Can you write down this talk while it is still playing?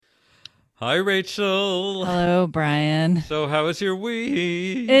Hi, Rachel. Hello, Brian. So, how was your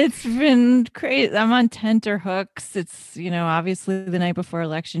week? It's been crazy. I'm on tenterhooks. It's, obviously the night before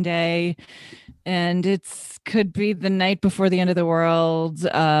election day, and it's could be the night before the end of the world.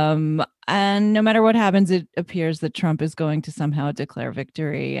 And no matter what happens, it appears that Trump is going to somehow declare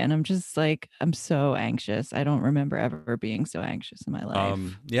victory. And I'm just like, I'm so anxious. I don't remember ever being so anxious in my life.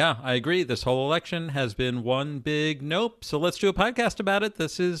 Yeah, I agree. This whole election has been one big nope. So, let's do a podcast about it.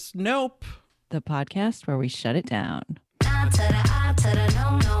 This is Nope. The podcast where we shut it down. I to the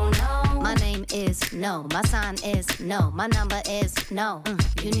no, no, no. My name is no. My sign is no. My number is no.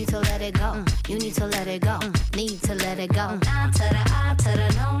 You need to let it go. You need to let it go. Need to let it go. I to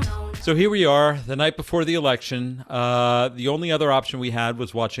the no, no. So, here we are, the night before the election. The only other option we had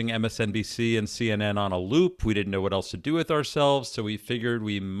was watching MSNBC and CNN on a loop. We didn't know what else to do with ourselves, so we figured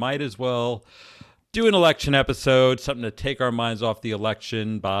we might as well do an election episode, something to take our minds off the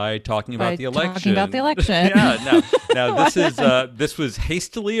election by talking about the election. Talking about the election. Yeah, now this was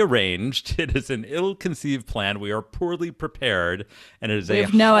hastily arranged. It is an ill-conceived plan. We are poorly prepared, and it is We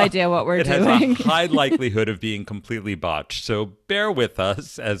have no idea what we're doing. It has a high likelihood of being completely botched. So bear with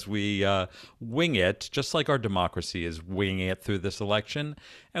us as we wing it, just like our democracy is winging it through this election,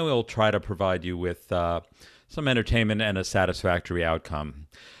 and we'll try to provide you with some entertainment and a satisfactory outcome.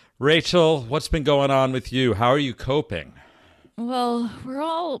 Rachel, what's been going on with you? How are you coping? Well,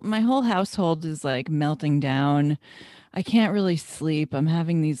 my whole household is like melting down. I can't really sleep. I'm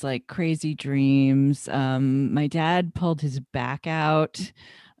having these like crazy dreams. My dad pulled his back out.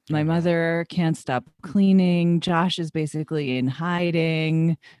 My mother can't stop cleaning. Josh is basically in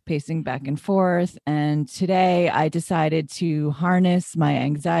hiding, pacing back and forth. And today I decided to harness my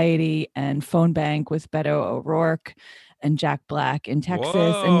anxiety and phone bank with Beto O'Rourke and Jack Black in Texas.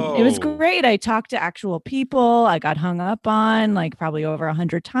 And it was Whoa. great. I talked to actual people I got hung up on like probably over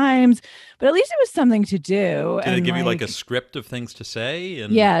 100 times, but at least it was something to do. Did they And give you like a script of things to say?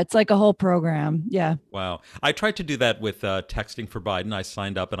 yeah, it's like a whole program. Yeah. Wow. I tried to do that with texting for Biden. I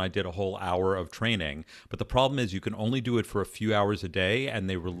signed up and I did a whole hour of training. But the problem is you can only do it for a few hours a day, and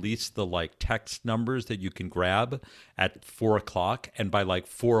they release the like text numbers that you can grab at 4 o'clock, and by like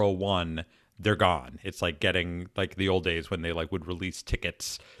 4:01 they're gone. It's like getting like the old days when they like would release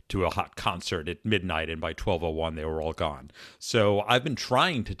tickets to a hot concert at midnight, and by 12:01 they were all gone. So I've been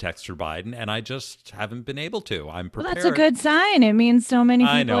trying to text for Biden and I just haven't been able to. I'm Well, prepared. that's a good sign. It means so many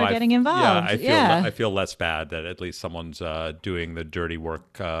I people know. are getting Yeah, involved. Yeah. I feel less bad that at least someone's doing the dirty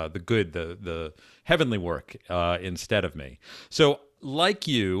work, the good, the heavenly work instead of me. So, like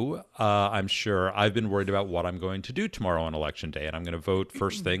you, I'm sure I've been worried about what I'm going to do tomorrow on election day, and I'm going to vote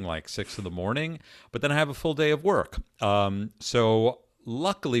first thing like 6 in the morning. But then I have a full day of work. So.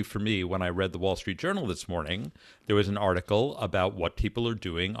 Luckily for me, when I read the Wall Street Journal this morning, there was an article about what people are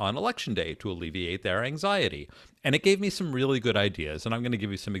doing on election day to alleviate their anxiety. And it gave me some really good ideas. And I'm going to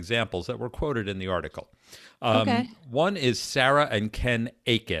give you some examples that were quoted in the article. Okay. One is Sarah and Ken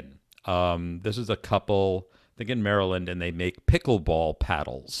Aiken. This is a couple, I think in Maryland, and they make pickleball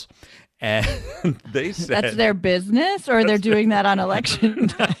paddles. And they said That's their business, or they're doing that on election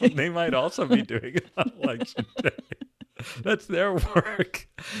day? they might also be doing it on election day. That's their work.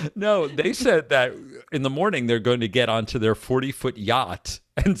 No, they said that in the morning they're going to get onto their 40-foot yacht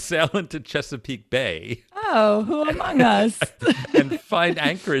and sail into Chesapeake Bay Oh, who among us? and find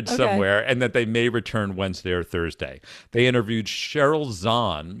anchorage Okay. somewhere, and that they may return Wednesday or Thursday. They interviewed Cheryl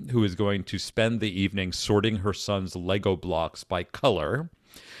Zahn, who is going to spend the evening sorting her son's Lego blocks by color.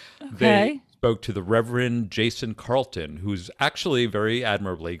 They Okay. spoke to the Reverend Jason Carlton, who's actually very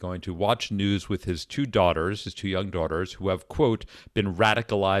admirably going to watch news with his two daughters, his two young daughters, who have, quote, been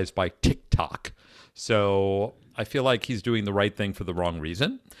radicalized by TikTok. So I feel like he's doing the right thing for the wrong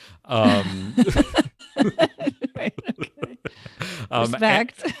reason. Um, Right, okay. um,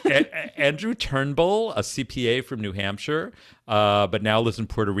 Respect. Andrew Turnbull, a CPA from New Hampshire, but now lives in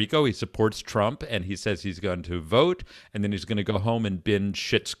Puerto Rico. He supports Trump, and he says he's going to vote, and then he's going to go home and binge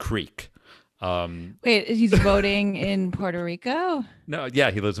Schitt's Creek. Wait, he's voting in Puerto Rico? No,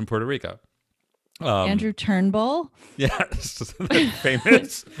 yeah, he lives in Puerto Rico. Andrew Turnbull? Yes, the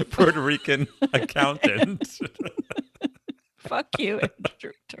famous Puerto Rican accountant. Fuck you,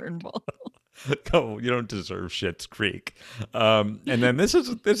 Andrew Turnbull. Oh, you don't deserve Schitt's Creek. And then this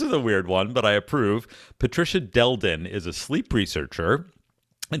is a weird one, but I approve. Patricia Deldin is a sleep researcher,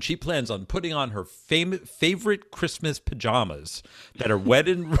 and she plans on putting on her favorite Christmas pajamas that are wet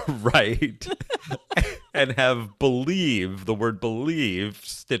and right and have believe, the word believe,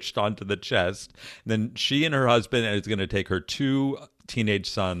 stitched onto the chest. And then she and her husband is going to take her two teenage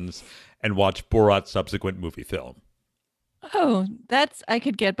sons and watch Borat's subsequent movie film. Oh, I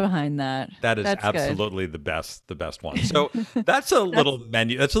could get behind that. That is That's good. absolutely the best one. So that's a little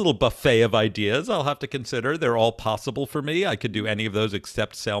menu. That's a little buffet of ideas I'll have to consider. They're all possible for me. I could do any of those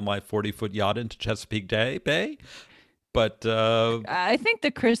except sail my 40-foot yacht into Chesapeake Bay. But I think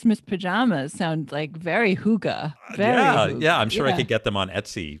the Christmas pajamas sound like very hooga. Very yeah, hooga. I'm sure I Yeah. could get them on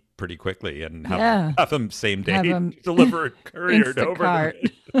Etsy pretty quickly and Yeah. have them same Have day 'em delivered couriered over to Instacart.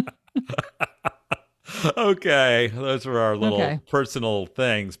 me. Okay, those were our little Okay. personal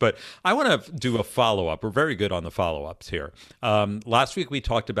things, but I want to do a follow up. We're very good on the follow ups here. Last week we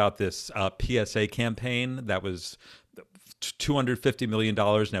talked about this PSA campaign that was $250 million.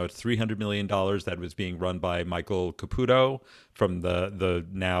 Now it's $300 million that was being run by Michael Caputo from the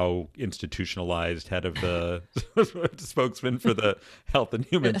now institutionalized head of the spokesman for the Health and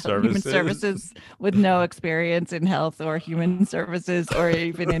Human Services. Human services with no experience in health or human services or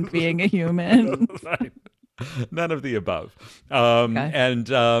even in being a human. Right. None of the above. Okay. And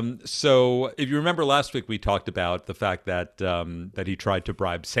so, if you remember last week, we talked about the fact that that he tried to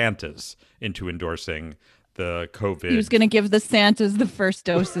bribe Santas into endorsing the COVID. He was going to give the Santas the first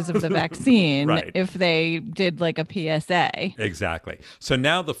doses of the vaccine Right. if they did like a PSA. Exactly. So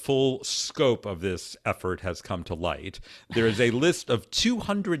now the full scope of this effort has come to light. There is a list of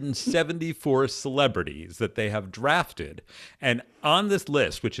 274 celebrities that they have drafted. And on this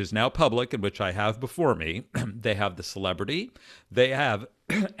list, which is now public and which I have before me, they have the celebrity, they have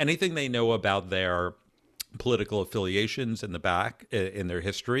anything they know about their political affiliations in the back in their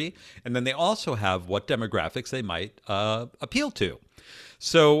history, and then they also have what demographics they might appeal to.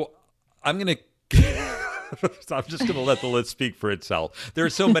 So I'm going to I'm just going to let the list speak for itself. There are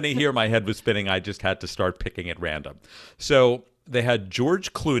so many here, my head was spinning. I just had to start picking at random. So they had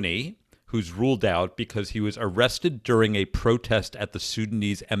George Clooney, who's ruled out because he was arrested during a protest at the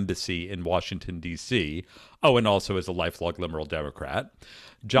Sudanese embassy in Washington, D.C. Oh, and also is a lifelong liberal Democrat.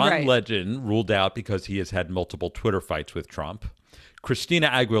 John Right. Legend ruled out because he has had multiple Twitter fights with Trump. Christina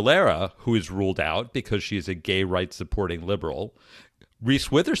Aguilera, who is ruled out because she is a gay rights supporting liberal.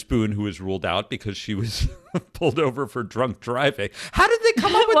 Reese Witherspoon, who was ruled out because she was pulled over for drunk driving. How did they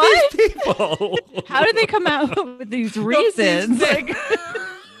come up with What? these people? How did they come out with these reasons? things.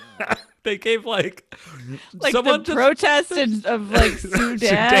 They gave like someone the protest of like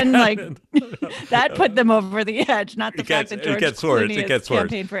Sudan, like that put them over the edge. Not the It fact gets- that it George gets worse, Clooney it has gets worse.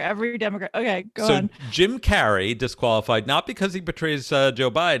 campaigned for every Democrat. Okay, go So on. Jim Carrey disqualified not because he betrays Joe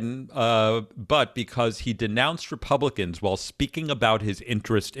Biden, but because he denounced Republicans while speaking about his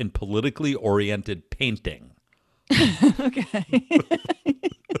interest in politically oriented painting. Okay.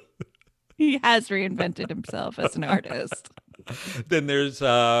 He has reinvented himself as an artist. Then there's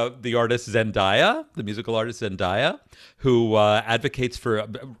the artist Zendaya, the musical artist Zendaya, who advocates for,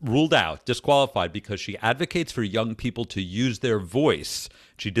 ruled out, disqualified because she advocates for young people to use their voice.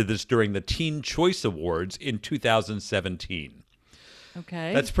 She did this during the Teen Choice Awards in 2017.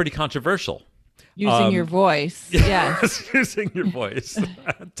 Okay. That's pretty controversial. Using your voice. Yes. Using your voice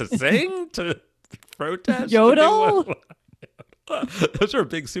to sing, to protest, to do Yodel? what? Those are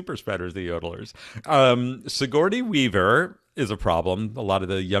big super spreaders, the yodelers. Sigourney Weaver is a problem. A lot of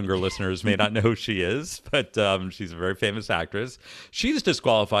the younger listeners may not know who she is, but she's a very famous actress. She's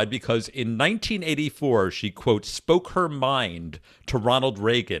disqualified because in 1984, she, quote, spoke her mind to Ronald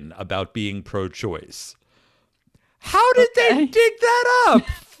Reagan about being pro-choice. How did they dig that up?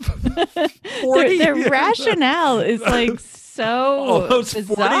 40 Their years- rationale is like so almost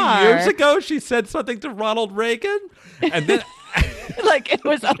bizarre. 40 years ago, she said something to Ronald Reagan. And then Like it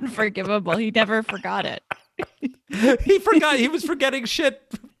was unforgivable. He never forgot it. he forgot. He was forgetting shit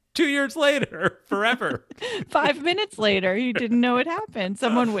 2 years later, forever. 5 minutes later, he didn't know it happened.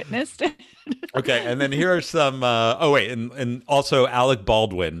 Someone witnessed it. Okay, and then here are some. And also Alec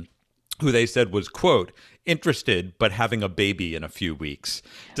Baldwin, who they said was, quote, interested but having a baby in a few weeks,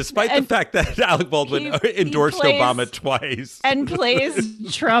 despite the And fact that Alec Baldwin he endorsed plays- Obama twice. And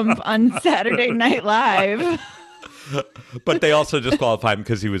plays Trump on Saturday Night Live. But they also disqualified him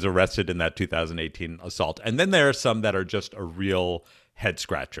because he was arrested in that 2018 assault. And then there are some that are just a real head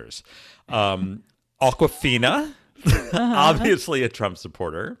scratchers. Aquafina, obviously a Trump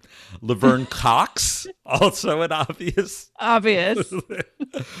supporter. Laverne Cox, also an obvious. Obvious.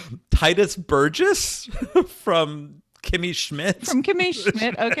 Titus Burgess from Kimmy Schmidt, From Kimmy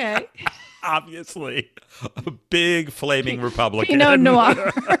Schmidt. Okay. obviously a big flaming Republican. Pinot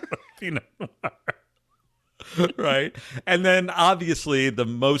Noir. Pinot Noir. Right. And then obviously the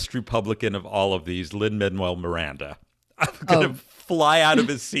most Republican of all of these, Lin-Manuel Miranda. I'm going to fly out of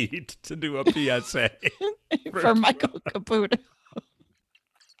his seat to do a PSA. For Michael Caputo.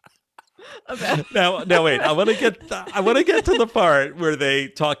 Now, wait. I want to get to the part where they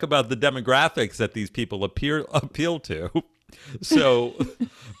talk about the demographics that these people appeal to. So,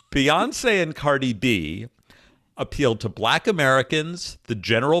 Beyonce and Cardi B appealed to Black Americans, the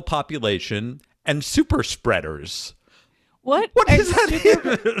general population, and super spreaders. What is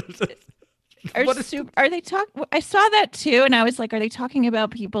that? Are they talking? I saw that too, and I was like, are they talking about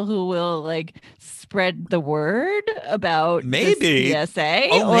people who will like spread the word about maybe CSA?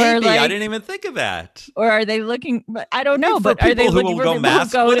 Oh, or maybe like, I didn't even think of that. Or are they looking? I don't know. For but are they people who looking will for go people who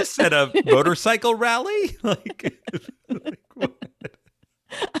maskless at a motorcycle rally? Like what?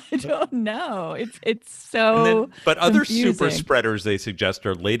 I don't know. It's so. But other confusing. super spreaders they suggest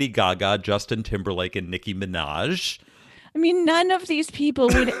are Lady Gaga, Justin Timberlake, and Nicki Minaj. I mean, none of these people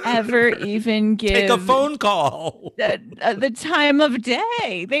would ever even give Take a phone call. The time of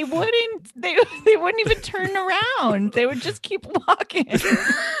day. They wouldn't. They wouldn't even turn around. They would just keep walking.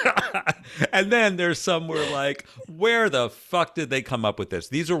 And then there's some where like, where the fuck did they come up with this?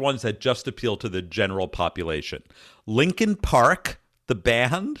 These are ones that just appeal to the general population. Linkin Park, the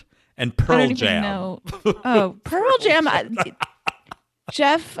band, and Pearl Jam. Oh, Pearl Jam.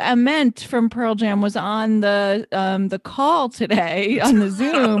 Jeff Ament from Pearl Jam was on the call today on the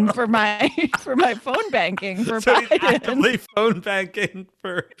Zoom for my phone banking for so Biden. Actively phone banking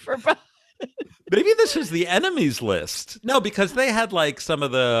for Biden. Maybe this is the enemies list. No, because they had like some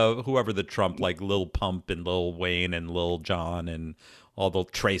of the whoever the Trump, like Lil Pump and Lil Wayne and Lil Jon and all the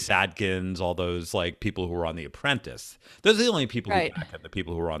Trace Adkins, all those like people who were on The Apprentice. Those are the only people who back up the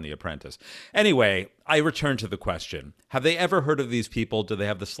people who were on The Apprentice. Anyway, I return to the question. Have they ever heard of these people? Do they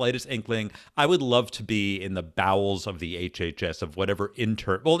have the slightest inkling? I would love to be in the bowels of the HHS of whatever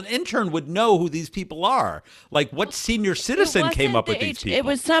intern. Well, an intern would know who these people are. Like what senior citizen came up with these people? It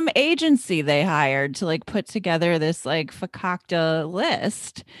was some agency they hired to like put together this like fakakta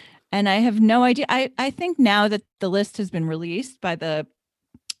list. And I have no idea. I think now that the list has been released by the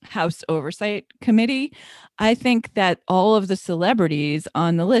House Oversight Committee, I think that all of the celebrities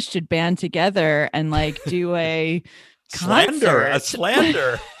on the list should band together and like do a slander.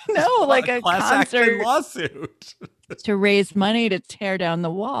 No, like a class concert action lawsuit to raise money to tear down the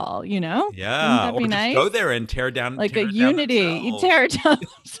wall. You know? Yeah, Wouldn't that be or nice? just go there and tear down like tear a it unity. Down You tear it down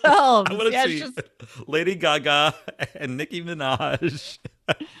themselves. I want to see Lady Gaga and Nicki Minaj.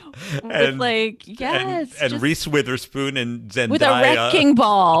 And like and Reese Witherspoon and Zendaya with a wrecking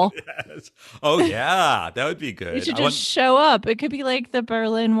ball. Yes. Oh yeah, that would be good. You should just show up. It could be like the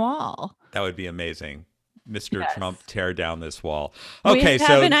Berlin Wall. That would be amazing. Mr. Trump, tear down this wall. Okay, we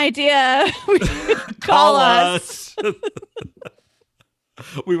have an idea. Call us.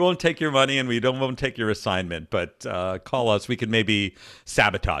 We won't take your money and we won't take your assignment, but call us. We could maybe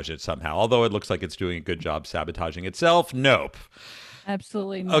sabotage it somehow. Although it looks like it's doing a good job sabotaging itself. Nope.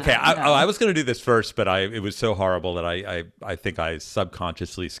 Absolutely not. Okay, I was going to do this first, but it was so horrible that I think I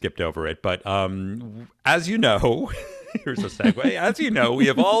subconsciously skipped over it. But as you know, here's a segue. As you know, we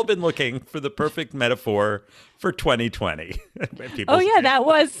have all been looking for the perfect metaphor for 2020. That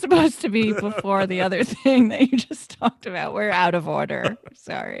was supposed to be before the other thing that you just talked about. We're out of order.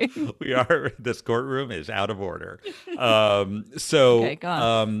 Sorry. We are. This courtroom is out of order.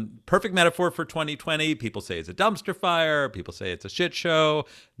 Perfect metaphor for 2020. People say it's a dumpster fire. People say it's a shit show.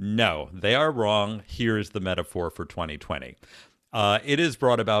 No, they are wrong. Here's the metaphor for 2020. It is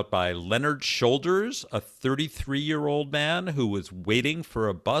brought about by Leonard Shoulders, a 33-year-old man who was waiting for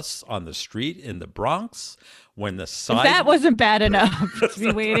a bus on the street in the Bronx when the side... That wasn't bad enough to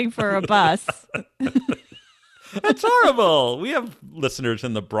be waiting for a bus. That's horrible. We have listeners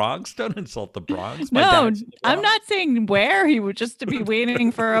in the Bronx. Don't insult the Bronx. No, I'm not saying where he would just to be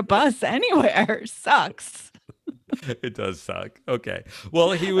waiting for a bus anywhere. Sucks. It does suck. Okay.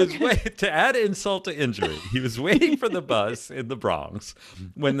 Well, he was to add insult to injury. He was waiting for the bus in the Bronx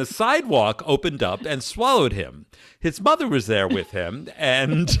when the sidewalk opened up and swallowed him. His mother was there with him,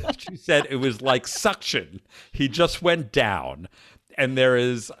 and she said it was like suction. He just went down. And there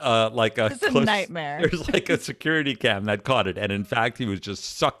is it's a nightmare. There's like a security cam that caught it. And in fact, he was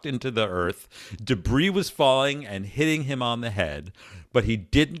just sucked into the earth. Debris was falling and hitting him on the head, but he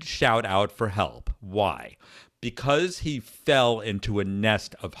didn't shout out for help. Why? Because he fell into a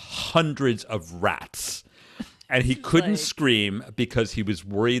nest of hundreds of rats. And he couldn't scream because he was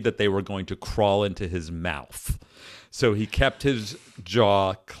worried that they were going to crawl into his mouth. So he kept his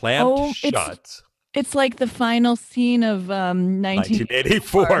jaw clamped shut. It's like the final scene of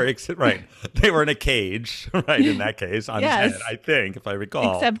 1984. 1984, right? They were in a cage, right? In that case, on his Yes. head, I think, if I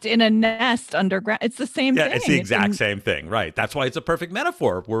recall. Except in a nest underground. It's the same Yeah, thing. it's the exact same thing, right? That's why it's a perfect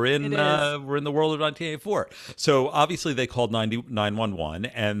metaphor. We're in It is. we're in the world of 1984. So obviously they called 911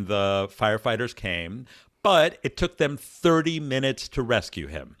 and the firefighters came, but it took them 30 minutes to rescue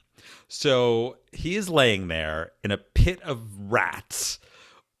him. So he is laying there in a pit of rats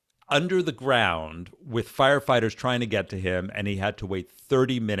under the ground with firefighters trying to get to him, and he had to wait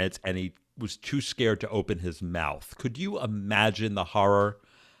 30 minutes and he was too scared to open his mouth. Could you imagine the horror?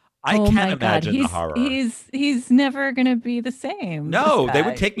 I Oh can't my God. imagine the horror. He's never gonna be the same. No, this they guy.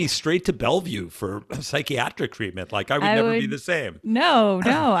 would take me straight to Bellevue for psychiatric treatment. Like I would never be the same. No,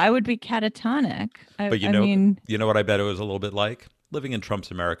 I would be catatonic. But I mean, you know what I bet it was a little bit like? Living in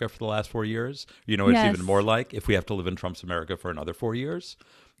Trump's America for the last 4 years. You know what it's Yes. even more like? If we have to live in Trump's America for another 4 years.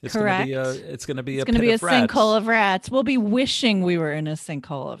 It's Correct. It's gonna be it's a gonna pit be a of rats. sinkhole of rats. We'll be wishing we were in a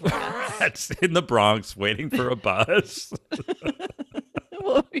sinkhole of rats. Rats in the Bronx waiting for a bus.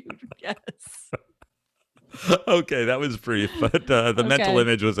 Yes. Okay, that was brief, but the mental Okay.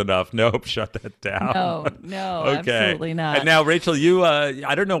 image was enough. Nope, shut that down. No, Okay. absolutely not. And now, Rachel, you,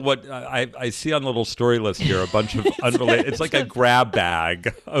 I don't know what I see on the little story list here, a bunch of unrelated, it's like a grab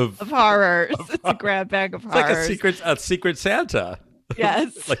bag of horrors. It's a grab bag of it's like horrors. a secret Santa.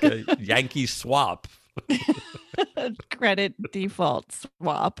 Yes. Like a Yankee swap. Credit default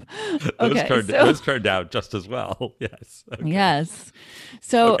swap. Okay. Those turned out just as well. Yes. Okay. Yes.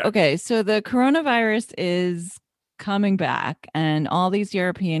 So, Okay. so the coronavirus is coming back, and all these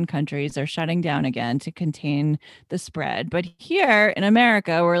European countries are shutting down again to contain the spread. But here in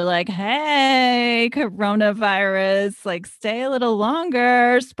America, we're like, hey, coronavirus, like stay a little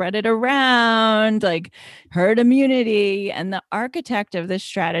longer, spread it around, like herd immunity. And the architect of this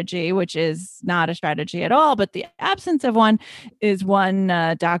strategy, which is not a strategy at all, but the absence of one, is one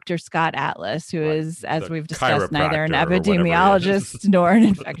Dr. Scott Atlas, who Right. is, as The we've discussed, neither an chiropractor or whatever he is. epidemiologist nor an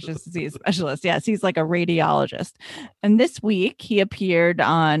infectious disease specialist. Yes, he's like a radiologist. And this week he appeared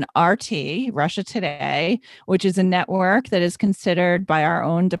on RT, Russia Today, which is a network that is considered by our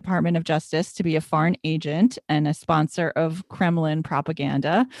own Department of Justice to be a foreign agent and a sponsor of Kremlin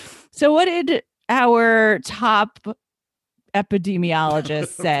propaganda. So what did our top epidemiologists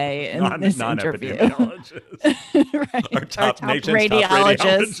say in this interview? Right. Our top nation's top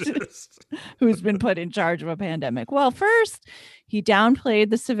radiologist radiologist. who's been put in charge of a pandemic. Well, first, he downplayed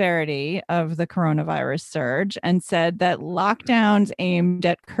the severity of the coronavirus surge and said that lockdowns aimed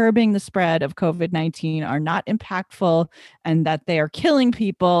at curbing the spread of COVID-19 are not impactful and that they are killing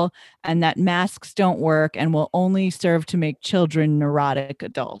people and that masks don't work and will only serve to make children neurotic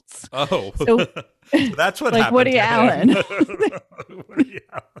adults. Oh, So- so that's what Like happened. Woody to him. Allen. Woody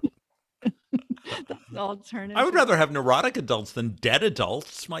Allen. Alternative. I would rather have neurotic adults than dead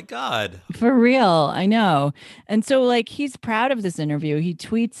adults. My God. For real, I know. And so like he's proud of this interview. He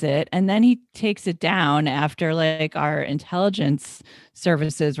tweets it and then he takes it down after like our intelligence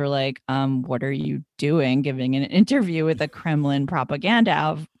services were like, what are you doing giving an interview with a Kremlin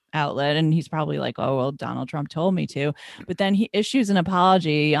propaganda outlet? And he's probably like, oh, well, Donald Trump told me to. But then he issues an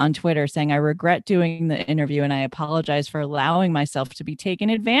apology on Twitter saying, I regret doing the interview and I apologize for allowing myself to be taken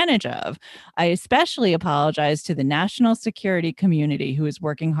advantage of. I especially apologize to the national security community who is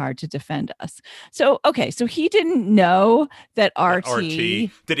working hard to defend us. So, okay, so he didn't know that RT.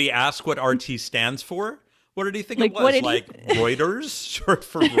 Did he ask what RT stands for? What did he think Like, it what was? did he- Like Reuters? Short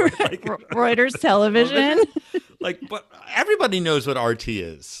for like, Reuters television. like, but everybody knows what RT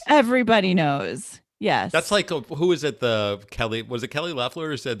is. Everybody knows. Yes. That's like, who is it? Was it Kelly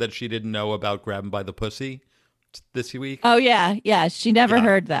Loeffler who said that she didn't know about grabbing by the pussy this week? Oh, yeah. Yeah. She never Yeah.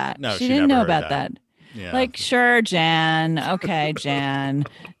 heard that. No, she she didn't never know heard about that. that. Yeah. Like, sure, Jan. Okay, Jan.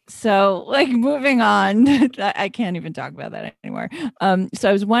 So, like, moving on. I can't even talk about that anymore. So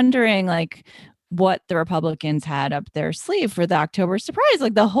I was wondering, like, what the Republicans had up their sleeve for the October surprise.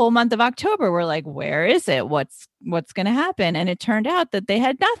 Like the whole month of October, we're like, where is it? What's going to happen? And it turned out that they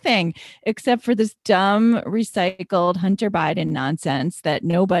had nothing except for this dumb, recycled Hunter Biden nonsense that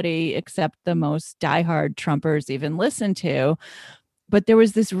nobody except the most diehard Trumpers even listen to. But there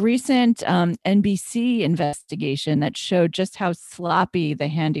was this recent NBC investigation that showed just how sloppy the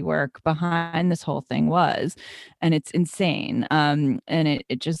handiwork behind this whole thing was. And it's insane. And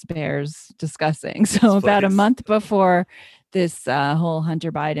it just bears discussing. So about a month before this whole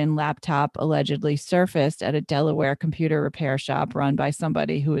Hunter Biden laptop allegedly surfaced at a Delaware computer repair shop run by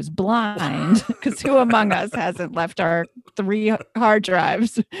somebody who is blind, because who among us hasn't left our 3 hard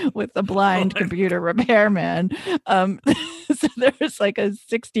drives with a blind computer repairman? So there was like a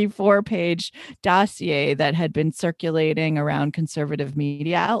 64-page dossier that had been circulating around conservative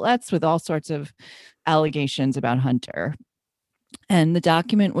media outlets with all sorts of allegations about Hunter. And the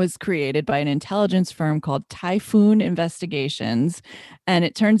document was created by an intelligence firm called Typhoon Investigations. And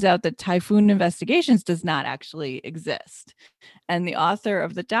it turns out that Typhoon Investigations does not actually exist. And the author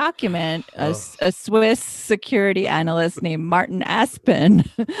of the document, a Swiss security analyst named Martin Aspen,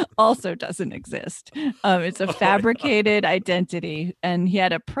 also doesn't exist. It's a fabricated identity. And he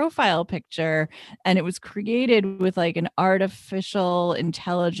had a profile picture, and it was created with like an artificial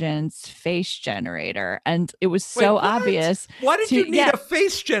intelligence face generator. And it was so obvious. Why did you need a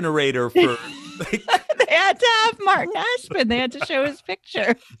face generator for? Like... They had to have Martin Aspen. They had to show his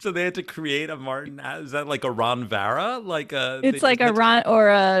picture. So they had to create a Martin. Is that like a Ron Vara? Like a? It's like a Ron or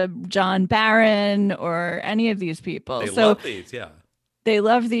a John Barron or any of these people. They love these, yeah. They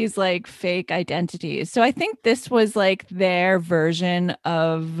love these like fake identities. So I think this was like their version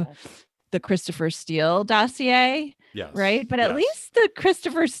of the Christopher Steele dossier. Yes. Right. But at least the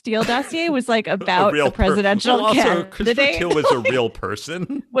Christopher Steele dossier was like about the presidential candidate. Christopher Steele was a real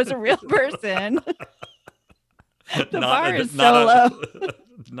person. Was a real person. The bar is so low.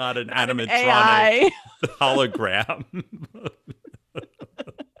 Not an animatronic hologram.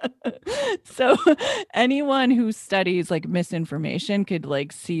 So anyone who studies like misinformation could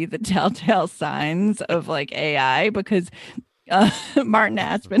like see the telltale signs of like AI, because Martin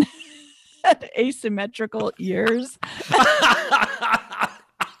Aspen had asymmetrical ears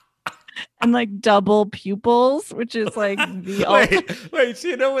and like double pupils, which is like the wait. So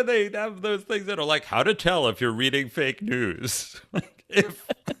you know when they have those things that are like how to tell if you're reading fake news?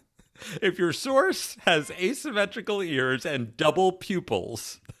 If your source has asymmetrical ears and double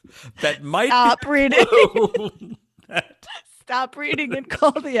pupils, that might stop reading. Stop reading and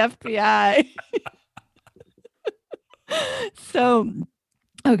call the FBI. So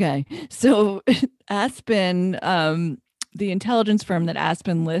Aspen, the intelligence firm that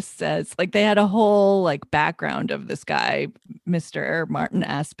Aspen lists as, like, they had a whole like background of this guy, Mr. Martin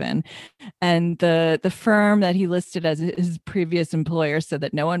Aspen, and the firm that he listed as his previous employer said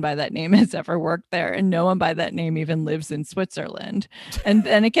that no one by that name has ever worked there, and no one by that name even lives in Switzerland. And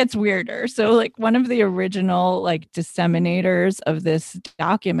then it gets weirder. So like one of the original like disseminators of this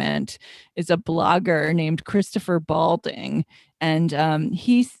document is a blogger named Christopher Balding. And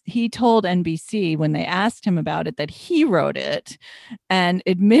he told NBC when they asked him about it that he wrote it and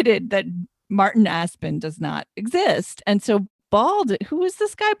admitted that Martin Aspen does not exist. And so who is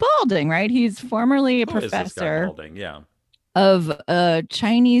this guy Balding, right? He's formerly a professor of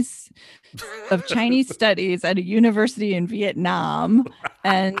Chinese studies at a university in Vietnam.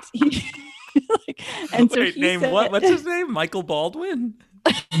 And he what's his name? Michael Baldwin?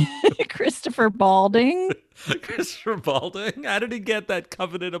 Christopher Balding. Christopher Balding? How did he get that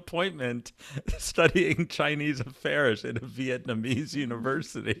coveted appointment studying Chinese affairs in a Vietnamese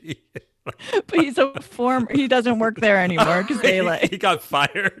university? But he doesn't work there anymore because he got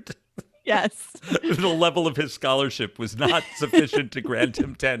fired. Yes. The level of his scholarship was not sufficient to grant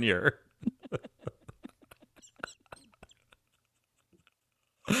him tenure.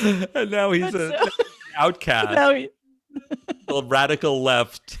 And now he's an outcast. The radical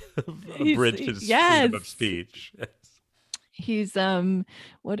left abridged his freedom of speech. He's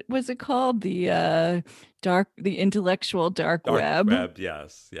what was it called? The intellectual dark web.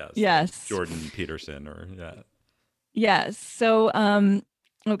 Yes. Jordan Peterson Yes. So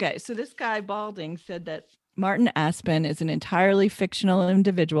okay. So this guy Balding said that Martin Aspen is an entirely fictional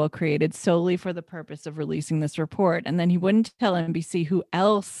individual created solely for the purpose of releasing this report, and then he wouldn't tell NBC who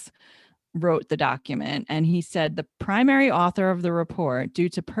else wrote the document. And he said the primary author of the report, due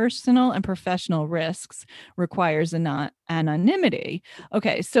to personal and professional risks, requires anonymity.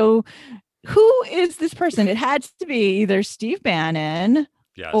 Okay, so who is this person? It had to be either Steve Bannon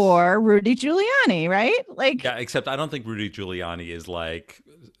or Rudy Giuliani, right? Like, yeah, except I don't think Rudy Giuliani is like,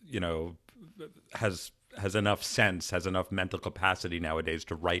 has enough sense, has enough mental capacity nowadays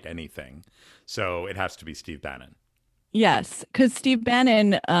to write anything. So it has to be Steve Bannon. Yes, because Steve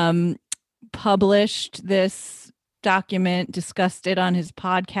Bannon published this document, discussed it on his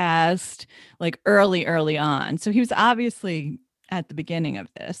podcast, like early on. So he was obviously at the beginning of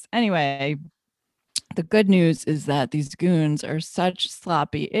this. Anyway, the good news is that these goons are such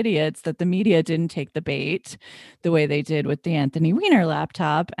sloppy idiots that the media didn't take the bait the way they did with the Anthony Weiner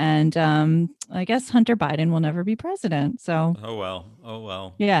laptop. And I guess Hunter Biden will never be president. So Oh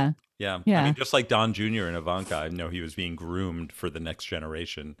well. Yeah. I mean, just like Don Jr. and Ivanka, I know he was being groomed for the next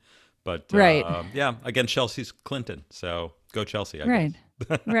generation. But against Chelsea's Clinton. So go Chelsea, I guess.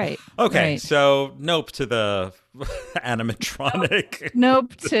 Right. Okay, right. so nope to the animatronic.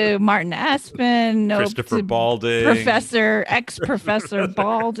 Nope to Martin Aspen. Nope Christopher to Balding. ex-Professor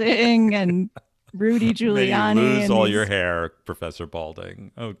Balding and Rudy May Giuliani. you lose and all these- your hair, Professor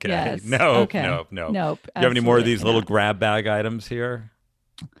Balding. Okay. Yes. Nope, Okay. nope. Nope. Do you have any more of absolutely these little not. grab bag items here?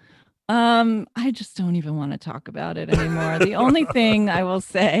 I just don't even want to talk about it anymore. The only thing I will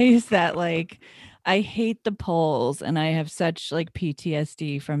say is that like I hate the polls and I have such like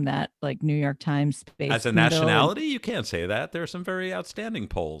PTSD from that like New York Times space As a Needle. nationality, you can't say that. There are some very outstanding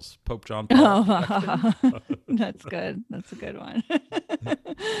polls. Pope John Paul. Oh, that's good. That's a good one.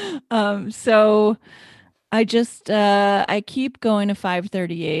 So I just I keep going to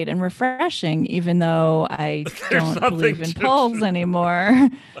 538 and refreshing, even though I don't believe in nothing to- polls anymore.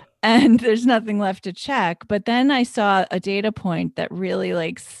 And there's nothing left to check. But then I saw a data point that really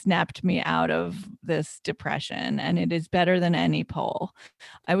like snapped me out of this depression. And it is better than any poll.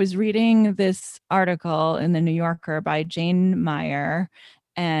 I was reading this article in the New Yorker by Jane Meyer,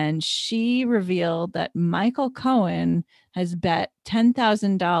 and she revealed that Michael Cohen has bet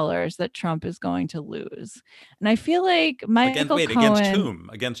 $10,000 that Trump is going to lose. And I feel like Michael Cohen Against whom?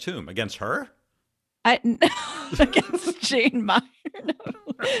 Against whom? Against her? against Jane Meyer.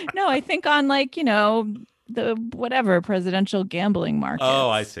 No, I think on like, the whatever presidential gambling market. Oh,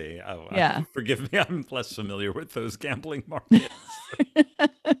 I see. Oh, Yeah. Forgive me. I'm less familiar with those gambling markets.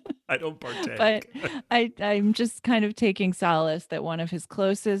 I don't partake. But I'm just kind of taking solace that one of his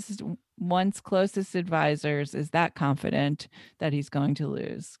once closest advisors is that confident that he's going to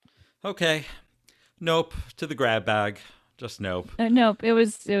lose. Okay. Nope to the grab bag. Just nope. Nope, it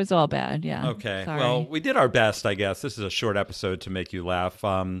was all bad. Yeah. Okay. Sorry. Well, we did our best, I guess. This is a short episode to make you laugh.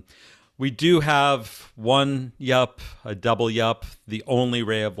 We do have one yup, a double yup, the only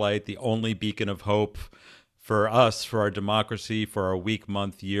ray of light, the only beacon of hope for us, for our democracy, for our week,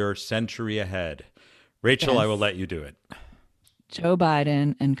 month, year, century ahead. Rachel, I will let you do it. Joe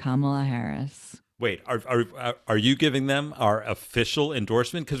Biden and Kamala Harris. Wait, are you giving them our official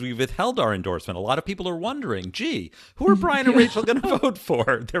endorsement? Because we withheld our endorsement. A lot of people are wondering, gee, who are Brian and Rachel going to vote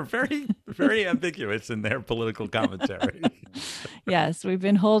for? They're very, very ambiguous in their political commentary. Yes, we've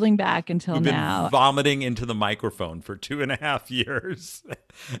been holding back until We've now. been vomiting into the microphone for 2.5 years.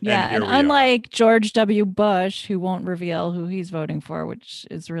 Yeah, and here we are. unlike George W. Bush, who won't reveal who he's voting for, which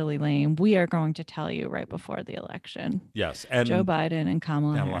is really lame, we are going to tell you right before the election. Yes, and Joe Biden and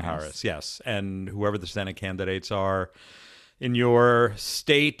Kamala Harris, yes, and whoever the Senate candidates are in your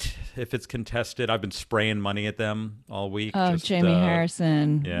state, if it's contested. I've been spraying money at them all week. Oh, just, Jamie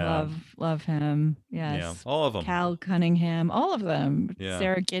Harrison. yeah. Love him. Yeah, Yes. all of them. Cal Cunningham, all of them. Yeah.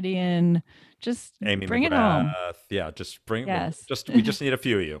 Sarah Gideon. Just Amy bring it McGrath. home. Yeah, just bring. Yes. We just need a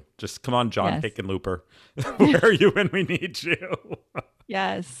few of you. Just come on, John Yes. Hickenlooper. Where are you when we need you?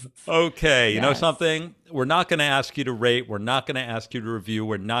 Yes. Okay, you know Yes. something? We're not going to ask you to rate. We're not going to ask you to review.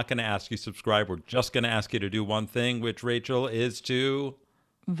 We're not going to ask you to subscribe. We're just going to ask you to do one thing, which, Rachel, is to...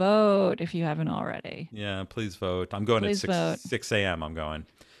 Vote if you haven't already. Yeah, please vote. I'm going Please at vote. 6 a.m. I'm going.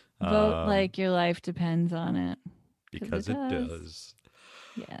 Vote like your life depends on it. Because it it does. does.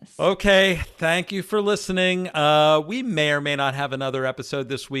 Yes. Okay, thank you for listening. We may or may not have another episode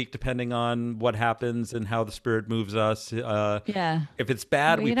this week, depending on what happens and how the spirit moves us. Yeah. If it's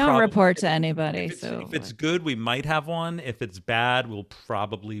bad, We we don't probably, report to anybody. If it's good, we might have one. If it's bad, we'll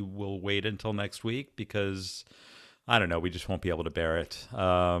wait until next week because I don't know. We just won't be able to bear it.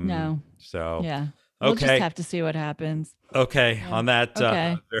 No. So Yeah. We'll okay. just have to see what happens. Okay. On that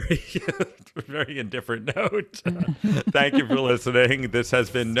Okay. very very indifferent note, thank you for listening. This has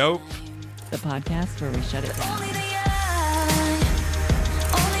been Nope. The podcast where we shut it down. Only the young,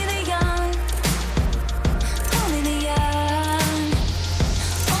 only the young, only the young,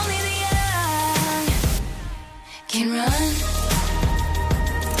 only the young can run,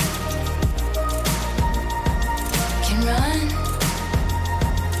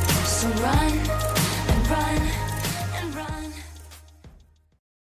 so run.